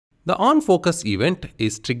The onFocus event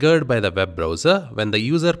is triggered by the web browser when the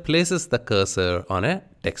user places the cursor on a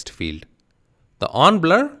text field. The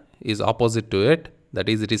onBlur is opposite to it, that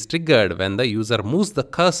is, it is triggered when the user moves the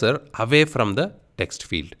cursor away from the text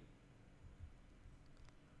field.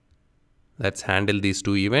 Let's handle these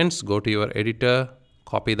two events. Go to your editor,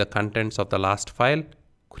 copy the contents of the last file,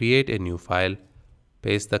 create a new file,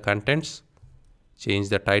 paste the contents, change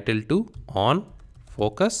the title to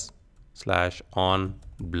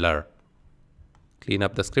onFocus/onBlur. Clean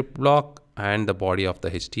up the script block and the body of the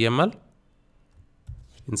HTML.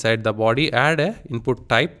 Inside the body, add a input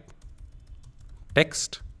type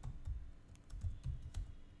text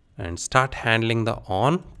and start handling the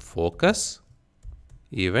onFocus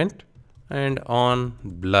event and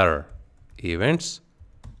onBlur events.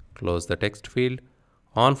 Close the text field.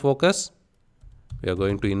 OnFocus, we are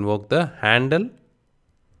going to invoke the handle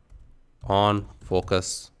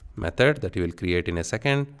onFocus method that you will create in a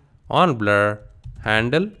second. OnBlur,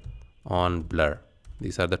 handle onBlur.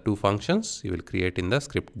 These are the two functions you will create in the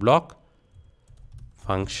script block.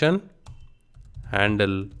 Function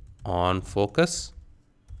handle onFocus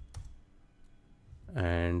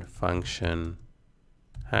and function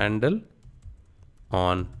handle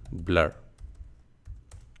onBlur.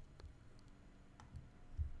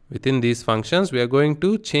 Within these functions, we are going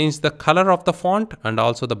to change the color of the font and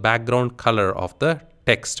also the background color of the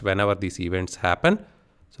text whenever these events happen.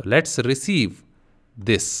 So let's receive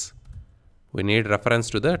this. We need reference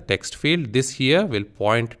to the text field. This here will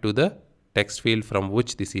point to the text field from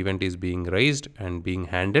which this event is being raised and being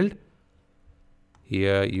handled.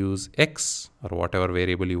 Here use X or whatever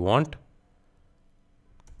variable you want.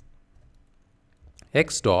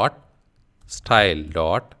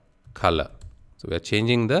 X.style.color. So we are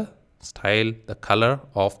changing the style, the color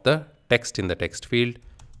of the text in the text field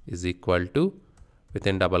is equal to,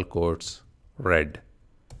 within double quotes, red.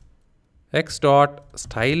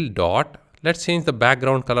 X.style. Let's change the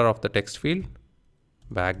background color of the text field.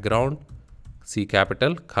 Background, C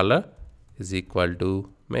capital, color is equal to,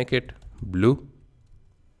 make it blue.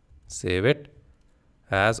 Save it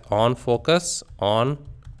as onFocus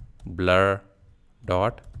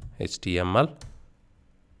onBlur.html.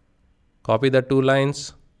 Copy the two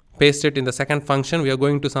lines, paste it in the second function. We are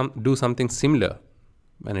going to do something similar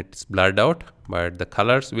when it's blurred out, but the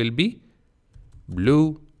colors will be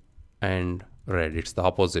blue and red. It's the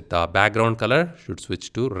opposite. The background color should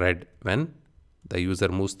switch to red when the user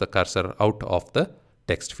moves the cursor out of the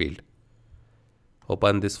text field.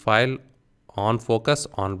 Open this file, onFocus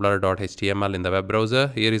onBlur.html in the web browser.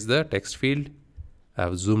 Here is the text field. I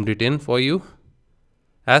have zoomed it in for you.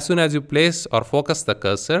 As soon as you place or focus the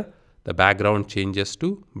cursor, the background changes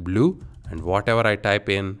to blue, and whatever I type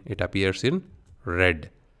in, it appears in red,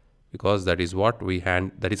 because that is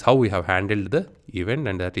how we have handled the event,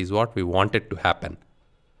 and that is what we wanted to happen.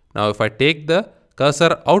 Now if I take the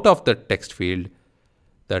cursor out of the text field,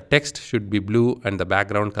 the text should be blue and the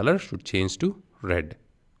background color should change to red.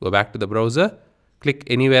 Go back to the browser, click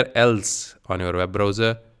anywhere else on your web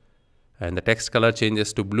browser, and the text color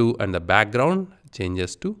changes to blue and the background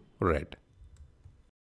changes to red.